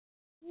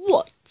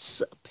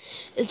What's up?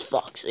 It's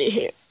Foxy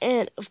here,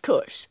 and of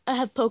course, I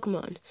have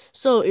Pokemon.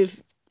 So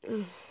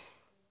I'm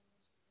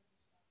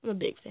a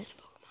big fan of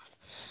Pokemon.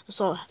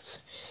 That's all I have to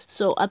say.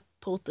 So I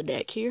pulled the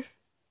deck here.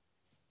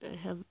 I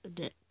have a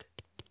deck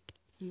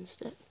in this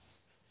deck.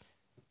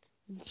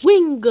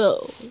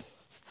 Wingo,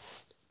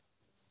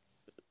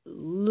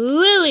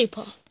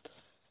 Lillipup.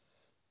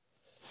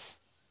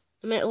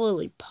 I meant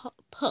Lillipup.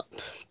 Pup.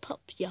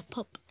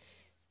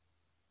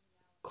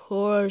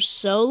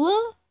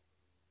 Corsola.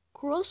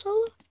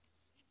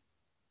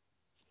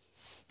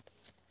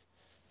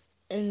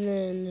 And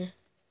then,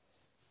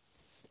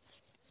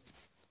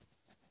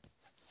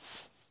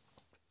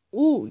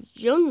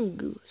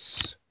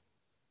 Yungoos.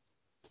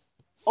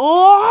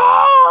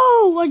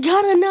 Oh, I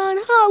got a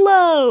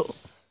non-holo.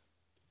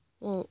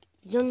 Well,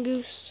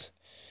 Yungoos.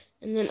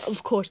 And then,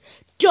 of course,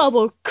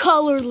 double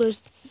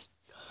colorless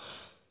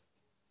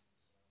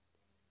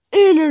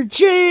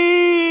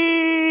energy.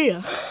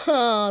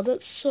 Oh,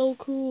 that's so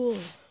cool.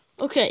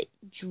 Okay,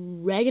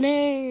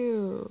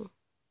 Dragonair.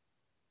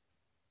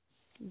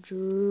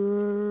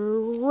 Dragonair.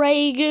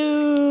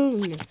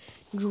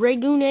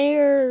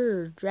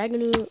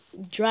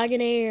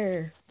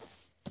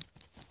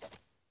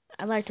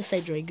 I like to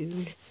say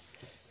Dragoon.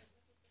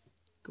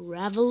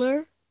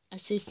 Graveler. I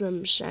see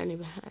some shiny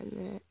behind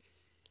that.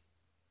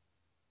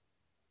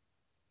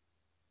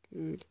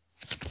 Dude.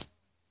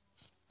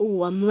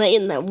 Oh, I'm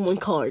laying that one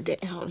card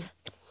down.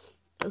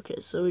 Okay,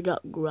 so we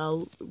got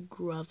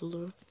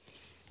Graveler.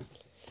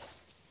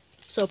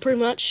 So pretty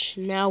much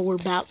now we're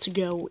about to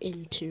go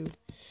into.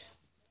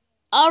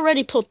 I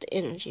already put the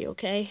energy,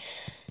 okay?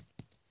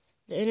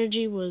 The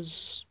energy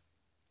was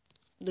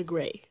the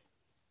gray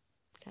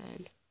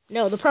kind.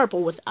 No, the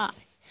purple with I.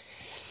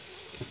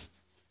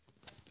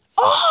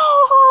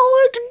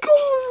 Oh, it's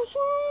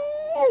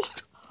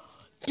gumshoos!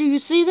 Do you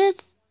see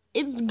this?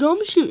 It's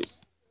gumshoos.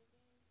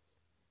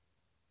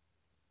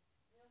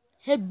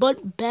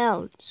 Headbutt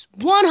bounce.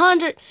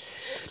 100.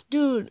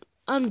 Dude,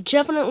 I'm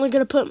definitely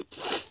gonna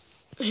put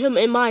him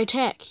in my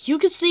attack. You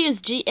can see his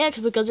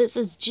GX because it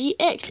says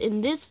GX,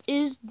 and this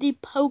is the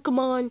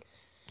Pokemon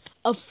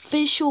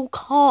official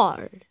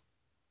card.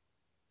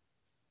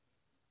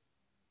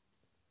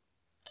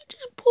 I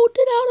just pulled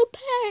it out of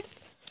pack.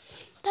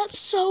 That's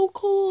so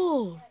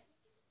cool.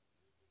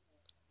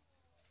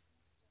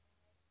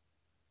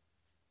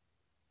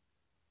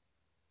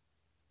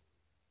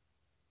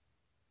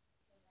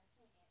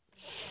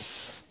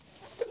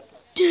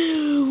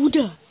 Dude,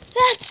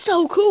 that's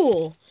so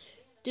cool.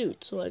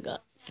 Dude, so I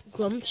got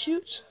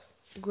Gumshoos,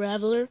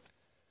 Graveler,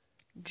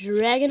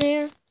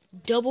 Dragonair,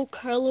 double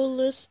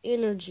colorless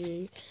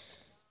energy,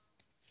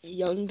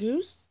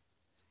 Yungoos,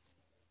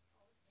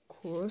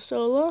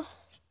 Corsola,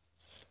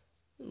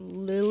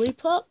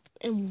 Lillipup,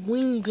 and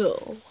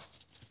Wingo.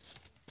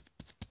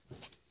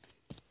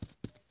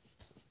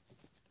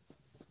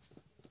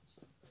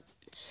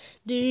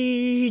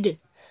 Dude,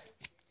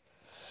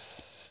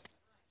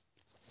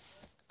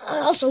 I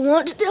also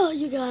want to tell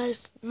you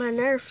guys my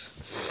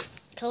Nerf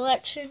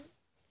collection.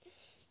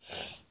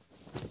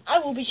 I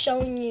will be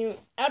showing you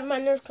out of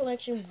my Nerf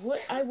collection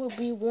what I will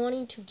be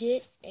wanting to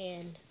get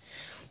and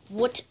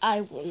what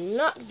I will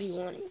not be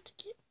wanting to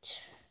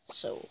get.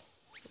 So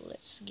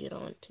let's get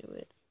on to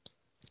it.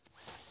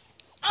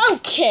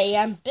 Okay,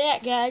 I'm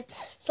back, guys.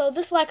 So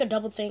this is like a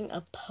double thing,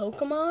 a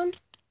Pokemon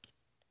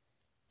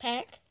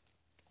pack,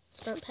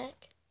 stunt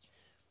pack.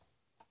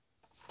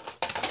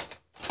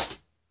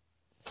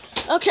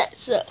 Okay,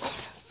 so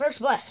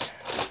first blast,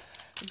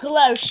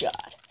 glow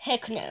shot.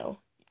 Heck no,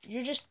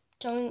 you're just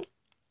telling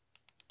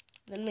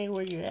me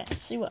where you're at.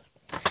 See what?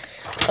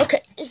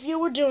 Okay, if you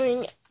were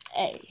doing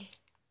a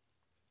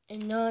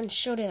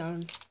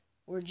non-showdown,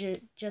 or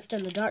just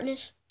in the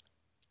darkness,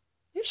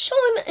 you're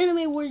showing the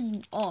enemy where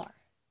you are.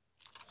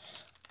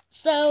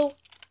 So,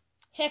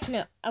 heck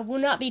no, I will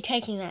not be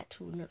taking that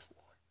to a Nerf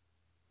war.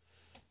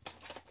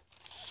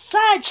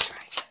 Side strike.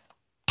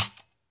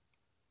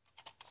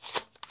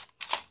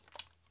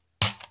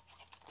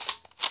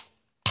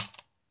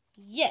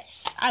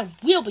 Yes, I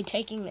will be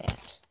taking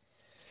that.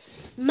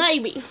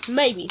 Maybe.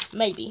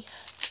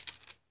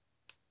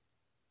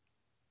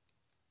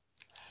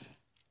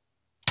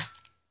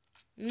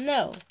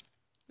 No.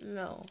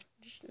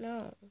 Just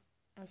no.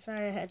 I'm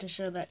sorry I had to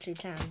show that 2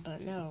 times, but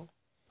no.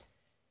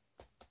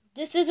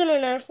 This isn't a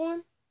Nerf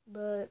one,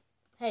 but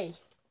hey.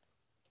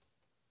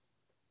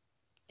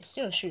 It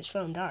still shoots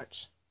foam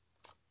darts.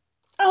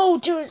 Oh,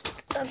 dude,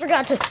 I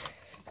forgot to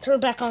turn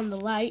back on the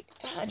light.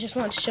 I just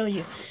want to show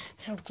you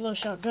how glow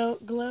shot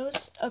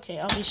glows. Okay,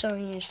 I'll be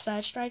showing you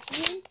side strike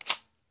again.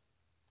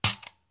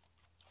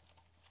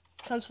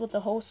 Comes with a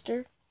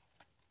holster.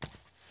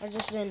 I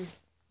just didn't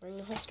bring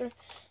the holster.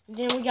 And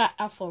then we got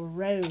Alpha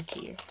Rogue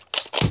here.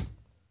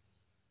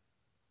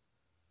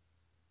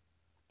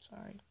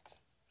 Sorry.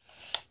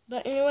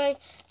 But anyway,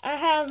 I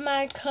have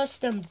my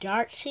custom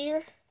darts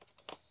here.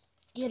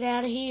 Get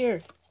out of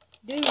here,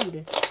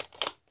 dude.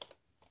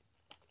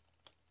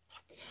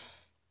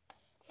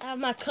 I have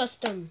my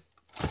custom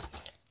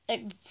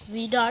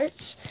XZ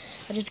darts.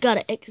 I just got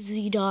an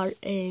XZ dart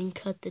and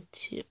cut the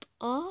tip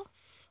off.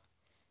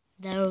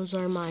 Those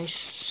are my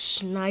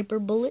sniper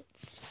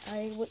bullets,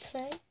 I would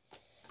say.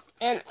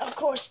 And of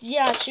course,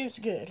 yeah, it shoots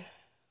good.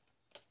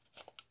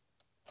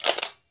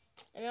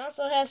 And it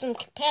also has some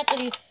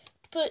capacity to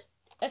put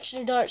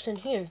extra darts in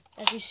here.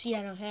 As you see,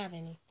 I don't have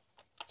any.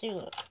 See,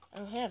 look, I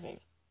don't have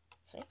any.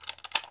 See?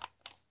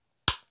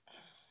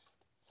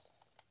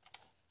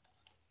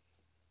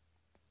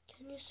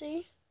 Can you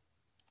see?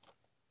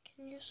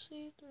 Can you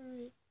see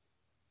through it?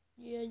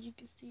 Yeah, you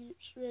can see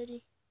it's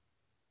ready.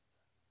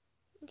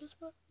 And guess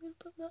what? I'm gonna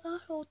put my eye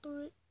hole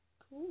through it.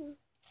 Cool.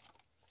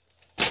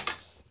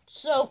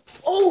 So,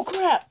 oh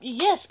crap!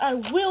 Yes, I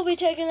will be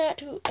taking that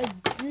to a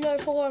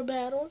Nerf war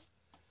battle.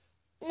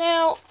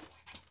 Now,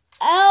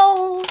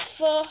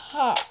 Alpha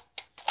Hawk.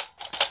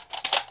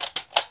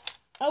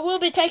 I will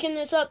be taking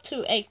this up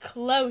to a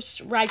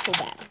close rifle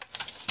battle.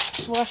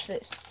 Watch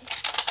this.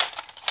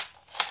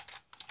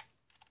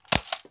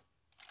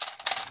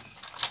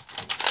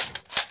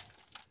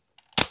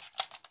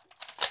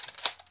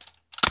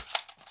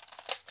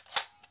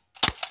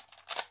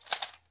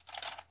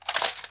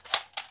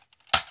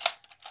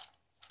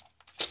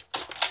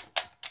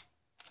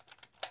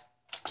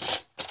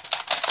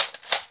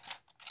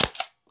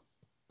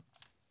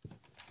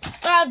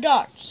 Five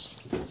darts.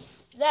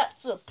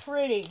 That's a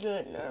pretty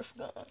good Nerf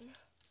gun.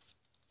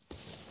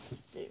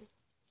 Dude.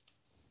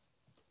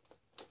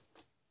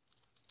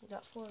 You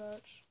got 4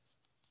 darts.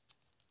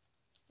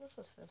 What's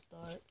the 5th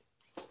dart?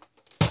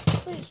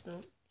 Please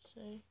don't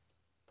say.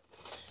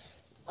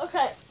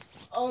 Okay.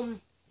 Oh,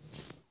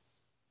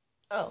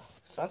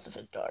 that's the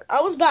 5th dart.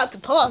 I was about to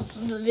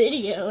pause the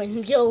video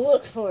and go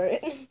look for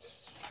it.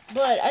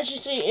 But as you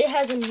see, it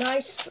has a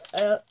nice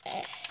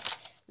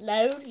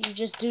load. You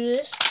just do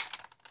this.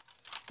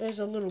 There's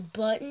a little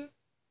button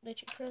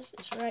that you press.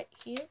 It's right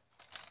here.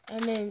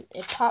 And then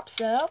it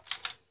pops out.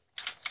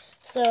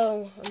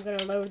 So I'm going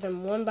to load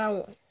them one by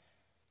one.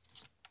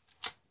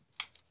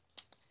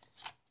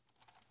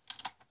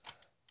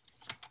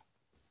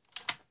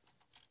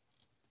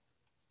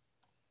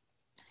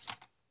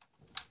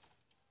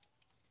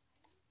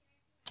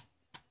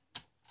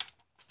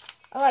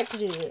 I like to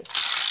do this.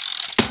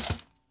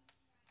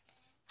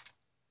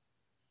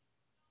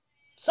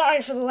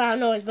 Sorry for the loud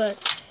noise, but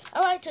I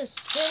like to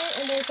spin it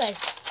and then say,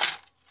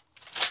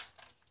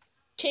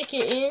 kick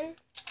it in.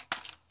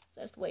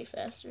 That's way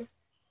faster.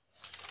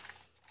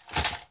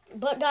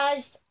 But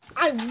guys,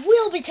 I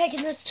will be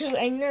taking this to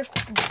a Nerf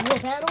war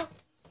battle.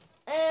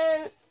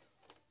 And,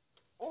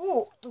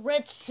 oh, the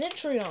red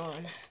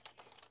Citrion.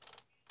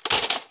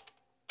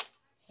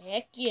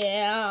 Heck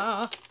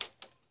yeah.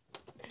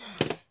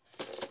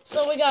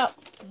 So we got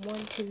 1,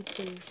 2,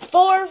 3,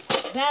 4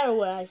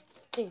 battle rifle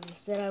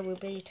things that I will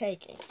be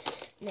taking.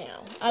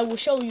 Now, I will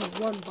show you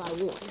one by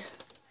one.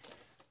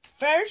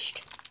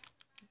 First,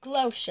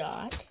 glow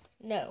shot.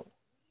 No.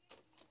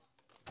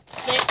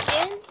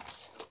 Second,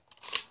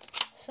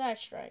 side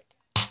strike.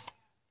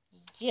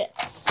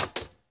 Yes.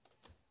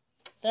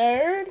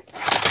 Third,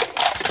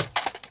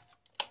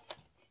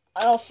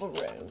 alpha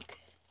rogue.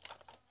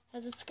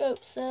 Has a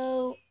scope,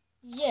 so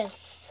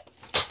yes.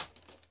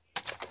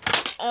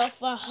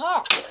 Alpha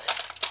hawk.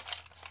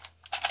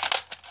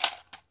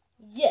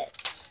 Yes.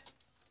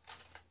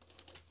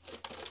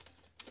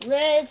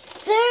 Red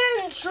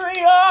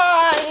Centurion.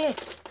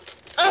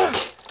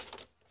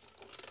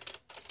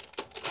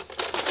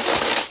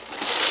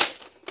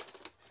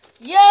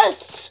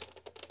 Yes.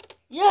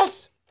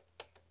 Yes.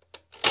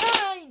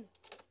 9.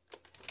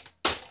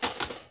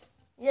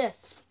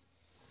 Yes.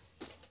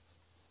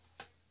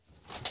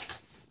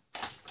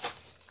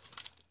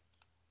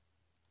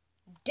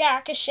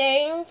 Dark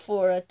shame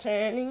for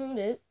attending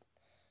this,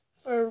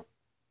 for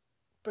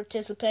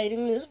participating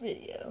in this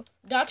video.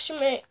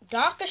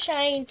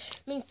 Dankeschön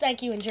means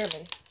thank you in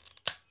German.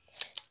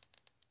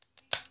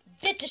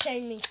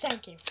 Bitteschön means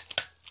thank you.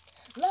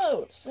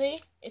 Load.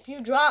 See, if you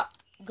drop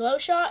glow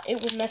shot,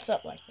 it will mess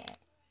up like that.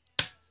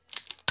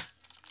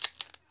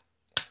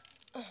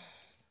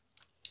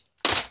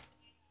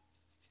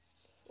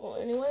 Well,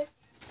 anyway,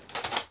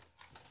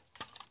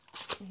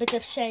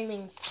 Bitteschön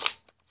means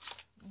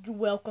you're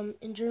welcome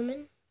in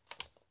German.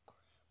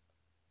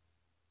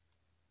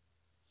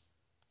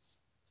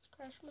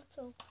 Scratch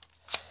myself.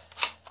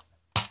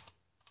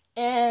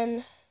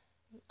 And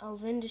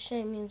Auf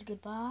Wiedersehen means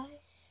goodbye.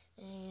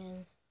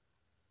 And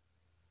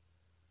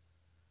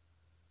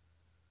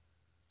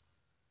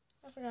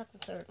I forgot the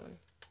third one.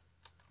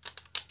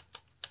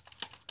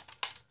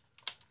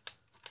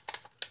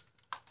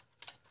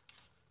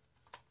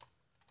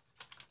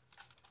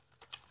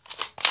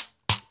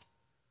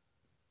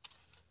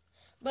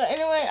 But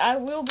anyway, I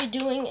will be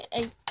doing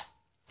a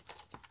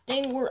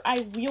thing where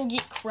I will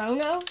get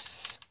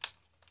Chronos.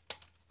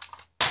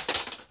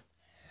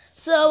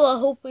 So I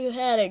hope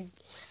I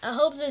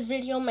hope this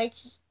video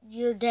makes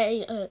your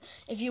day,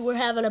 if you were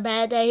having a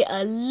bad day,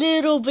 a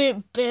little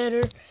bit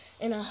better.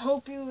 And I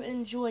hope you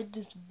enjoyed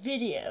this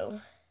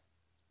video.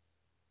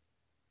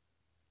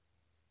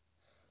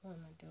 What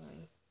am I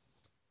doing?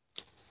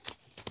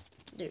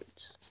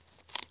 Dudes.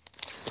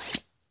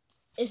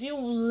 if you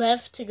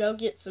left to go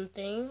get some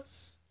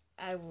things,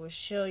 I will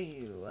show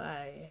you.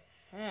 I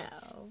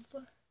have.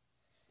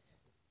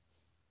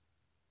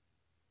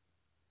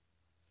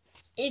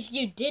 If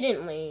you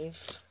didn't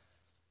leave,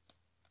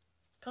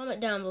 comment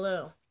down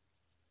below.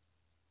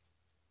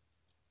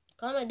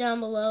 Comment down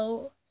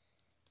below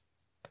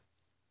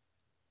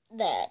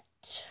that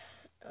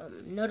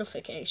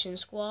notification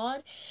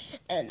squad,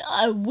 and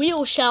I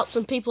will shout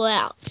some people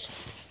out.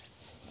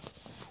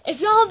 If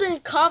y'all have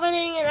been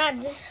commenting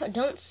and I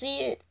don't see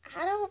it,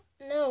 I don't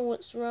know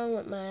what's wrong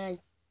with my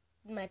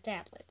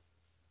tablet.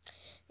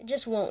 It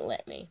just won't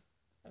let me.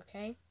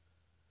 Okay?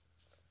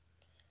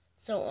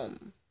 So,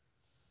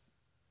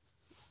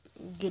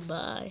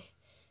 goodbye.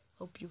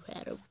 Hope you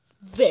had a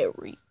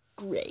very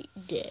great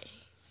day.